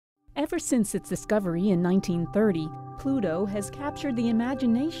Ever since its discovery in 1930, Pluto has captured the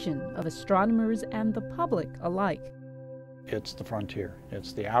imagination of astronomers and the public alike. It's the frontier.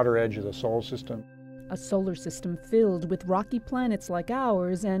 It's the outer edge of the solar system. A solar system filled with rocky planets like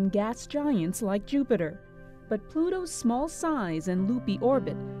ours and gas giants like Jupiter. But Pluto's small size and loopy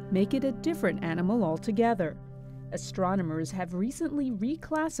orbit make it a different animal altogether. Astronomers have recently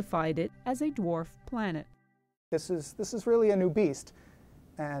reclassified it as a dwarf planet. This is really a new beast,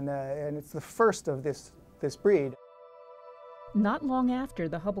 and it's the first of this breed. Not long after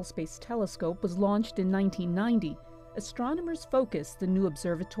the Hubble Space Telescope was launched in 1990, astronomers focused the new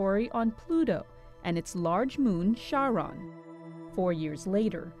observatory on Pluto and its large moon Charon. 4 years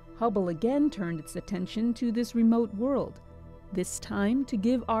later, Hubble again turned its attention to this remote world, this time to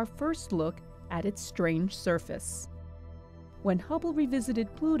give our first look at its strange surface. When Hubble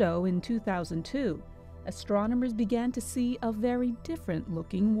revisited Pluto in 2002, astronomers began to see a very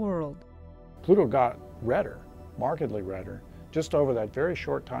different-looking world. Pluto got redder, markedly redder, just over that very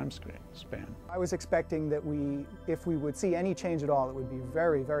short time span. I was expecting that if we would see any change at all, it would be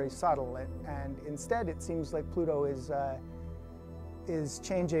very, very subtle, and instead it seems like Pluto is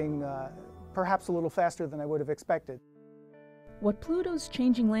changing perhaps a little faster than I would have expected. What Pluto's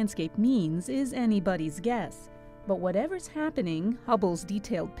changing landscape means is anybody's guess. But whatever's happening, Hubble's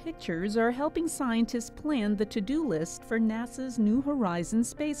detailed pictures are helping scientists plan the to-do list for NASA's New Horizons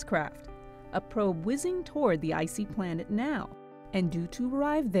spacecraft, a probe whizzing toward the icy planet now, and due to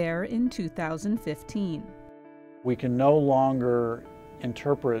arrive there in 2015. We can no longer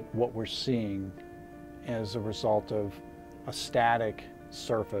interpret what we're seeing as a result of a static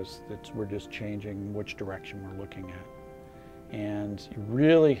surface that we're just changing which direction we're looking at. And you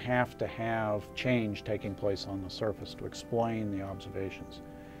really have to have change taking place on the surface to explain the observations.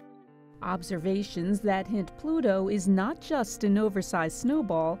 Observations that hint Pluto is not just an oversized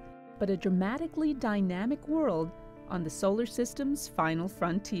snowball, but a dramatically dynamic world on the solar system's final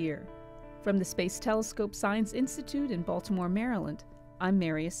frontier. From the Space Telescope Science Institute in Baltimore, Maryland, I'm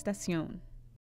Mary Estacion.